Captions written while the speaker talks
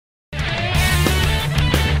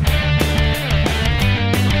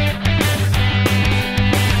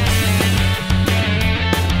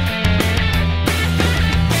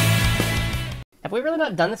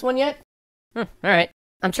not done this one yet? Alright.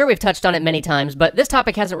 I'm sure we've touched on it many times, but this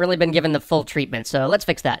topic hasn't really been given the full treatment, so let's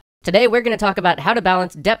fix that. Today, we're going to talk about how to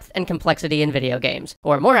balance depth and complexity in video games.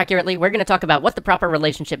 Or more accurately, we're going to talk about what the proper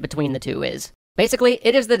relationship between the two is. Basically,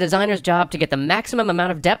 it is the designer's job to get the maximum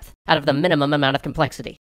amount of depth out of the minimum amount of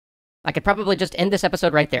complexity. I could probably just end this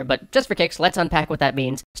episode right there, but just for kicks, let's unpack what that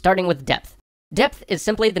means, starting with depth. Depth is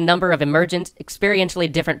simply the number of emergent, experientially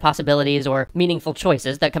different possibilities or meaningful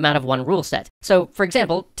choices that come out of one rule set. So, for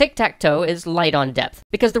example, tic-tac-toe is light on depth,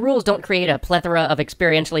 because the rules don't create a plethora of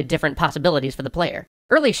experientially different possibilities for the player.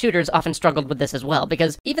 Early shooters often struggled with this as well,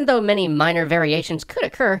 because even though many minor variations could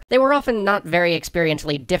occur, they were often not very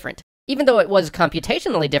experientially different. Even though it was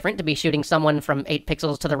computationally different to be shooting someone from 8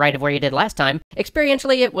 pixels to the right of where you did last time,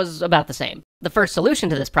 experientially it was about the same. The first solution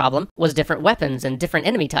to this problem was different weapons and different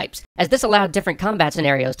enemy types, as this allowed different combat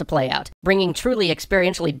scenarios to play out, bringing truly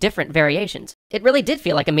experientially different variations. It really did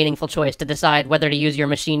feel like a meaningful choice to decide whether to use your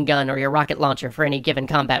machine gun or your rocket launcher for any given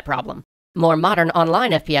combat problem. More modern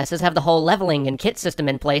online FPSs have the whole leveling and kit system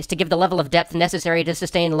in place to give the level of depth necessary to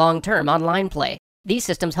sustain long-term online play. These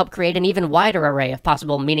systems help create an even wider array of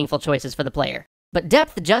possible meaningful choices for the player. But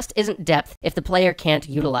depth just isn't depth if the player can't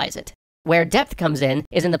utilize it. Where depth comes in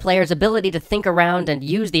is in the player's ability to think around and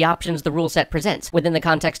use the options the rule set presents within the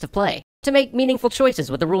context of play, to make meaningful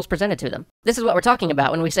choices with the rules presented to them. This is what we're talking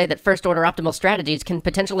about when we say that first-order optimal strategies can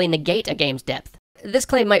potentially negate a game's depth. This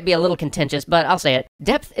claim might be a little contentious, but I'll say it.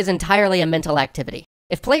 Depth is entirely a mental activity.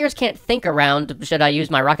 If players can't think around, should I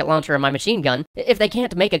use my rocket launcher or my machine gun, if they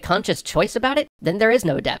can't make a conscious choice about it, then there is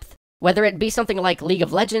no depth. Whether it be something like League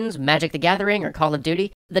of Legends, Magic the Gathering, or Call of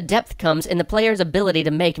Duty, the depth comes in the player's ability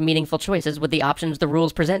to make meaningful choices with the options the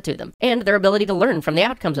rules present to them, and their ability to learn from the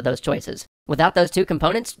outcomes of those choices. Without those two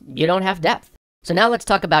components, you don't have depth. So now let's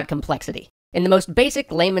talk about complexity. In the most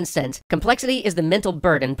basic layman's sense, complexity is the mental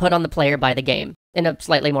burden put on the player by the game. In a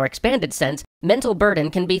slightly more expanded sense, mental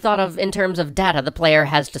burden can be thought of in terms of data the player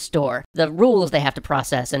has to store, the rules they have to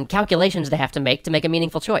process, and calculations they have to make a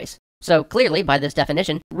meaningful choice. So clearly, by this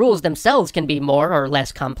definition, rules themselves can be more or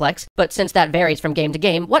less complex, but since that varies from game to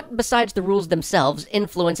game, what besides the rules themselves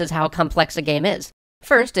influences how complex a game is?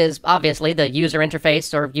 First is obviously the user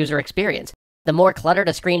interface or user experience. The more cluttered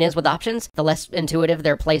a screen is with options, the less intuitive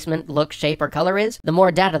their placement, look, shape, or color is, the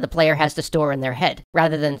more data the player has to store in their head,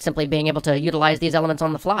 rather than simply being able to utilize these elements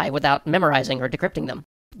on the fly without memorizing or decrypting them.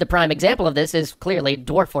 The prime example of this is clearly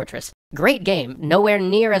Dwarf Fortress. Great game, nowhere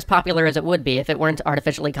near as popular as it would be if it weren't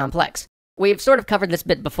artificially complex. We've sort of covered this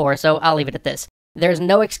bit before, so I'll leave it at this. There's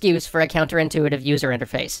no excuse for a counterintuitive user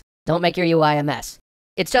interface. Don't make your UI a mess.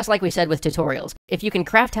 It's just like we said with tutorials. If you can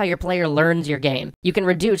craft how your player learns your game, you can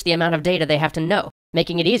reduce the amount of data they have to know,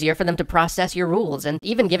 making it easier for them to process your rules, and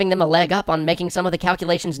even giving them a leg up on making some of the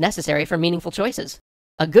calculations necessary for meaningful choices.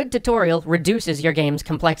 A good tutorial reduces your game's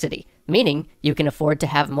complexity, meaning you can afford to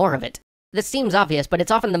have more of it. This seems obvious, but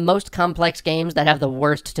it's often the most complex games that have the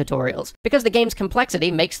worst tutorials, because the game's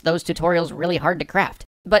complexity makes those tutorials really hard to craft.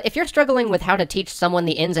 But if you're struggling with how to teach someone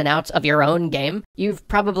the ins and outs of your own game, you've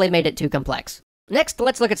probably made it too complex. Next,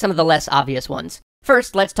 let's look at some of the less obvious ones.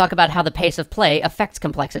 First, let's talk about how the pace of play affects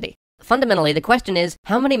complexity. Fundamentally, the question is,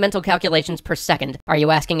 how many mental calculations per second are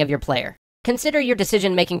you asking of your player? Consider your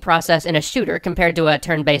decision-making process in a shooter compared to a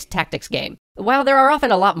turn-based tactics game. While there are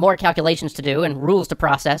often a lot more calculations to do and rules to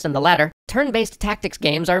process in the latter, turn-based tactics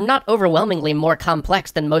games are not overwhelmingly more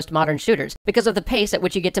complex than most modern shooters because of the pace at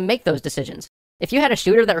which you get to make those decisions. If you had a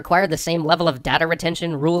shooter that required the same level of data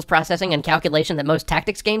retention, rules processing, and calculation that most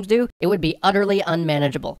tactics games do, it would be utterly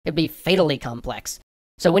unmanageable. It'd be fatally complex.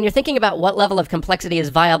 So when you're thinking about what level of complexity is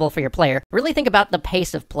viable for your player, really think about the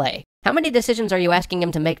pace of play. How many decisions are you asking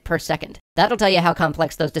him to make per second? That'll tell you how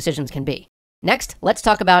complex those decisions can be. Next, let's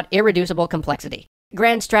talk about irreducible complexity.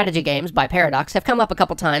 Grand strategy games, by paradox, have come up a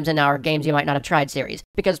couple times in our Games You Might Not Have Tried series,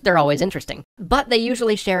 because they're always interesting. But they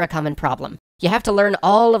usually share a common problem. You have to learn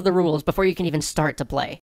all of the rules before you can even start to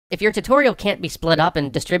play. If your tutorial can't be split up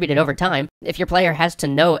and distributed over time, if your player has to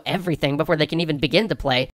know everything before they can even begin to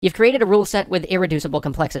play, you've created a rule set with irreducible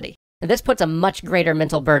complexity. This puts a much greater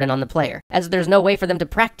mental burden on the player, as there's no way for them to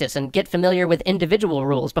practice and get familiar with individual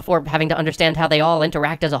rules before having to understand how they all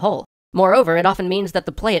interact as a whole. Moreover, it often means that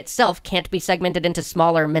the play itself can't be segmented into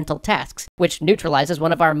smaller mental tasks, which neutralizes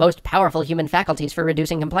one of our most powerful human faculties for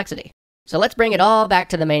reducing complexity. So let's bring it all back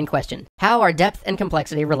to the main question. How are depth and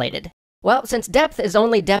complexity related? Well, since depth is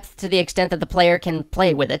only depth to the extent that the player can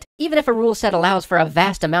play with it, even if a rule set allows for a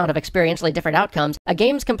vast amount of experientially different outcomes, a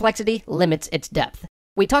game's complexity limits its depth.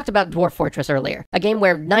 We talked about Dwarf Fortress earlier, a game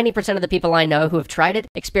where 90% of the people I know who have tried it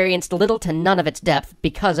experienced little to none of its depth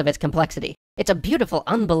because of its complexity. It's a beautiful,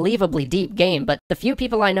 unbelievably deep game, but the few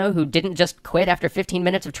people I know who didn't just quit after 15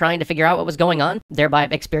 minutes of trying to figure out what was going on, thereby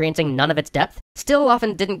experiencing none of its depth, still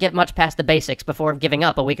often didn't get much past the basics before giving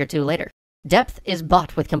up a week or two later. Depth is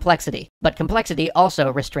bought with complexity, but complexity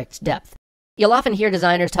also restricts depth. You'll often hear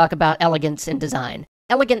designers talk about elegance in design.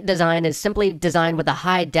 Elegant design is simply design with a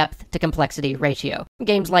high depth to complexity ratio.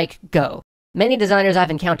 Games like Go. Many designers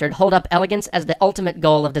I've encountered hold up elegance as the ultimate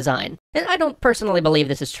goal of design. And I don't personally believe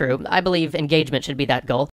this is true. I believe engagement should be that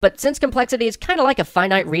goal. But since complexity is kind of like a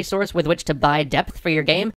finite resource with which to buy depth for your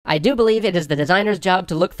game, I do believe it is the designer's job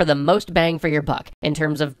to look for the most bang for your buck in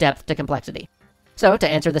terms of depth to complexity. So, to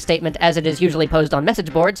answer the statement as it is usually posed on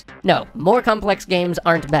message boards, no, more complex games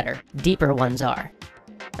aren't better. Deeper ones are.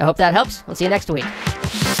 I hope that helps. We'll see you next week.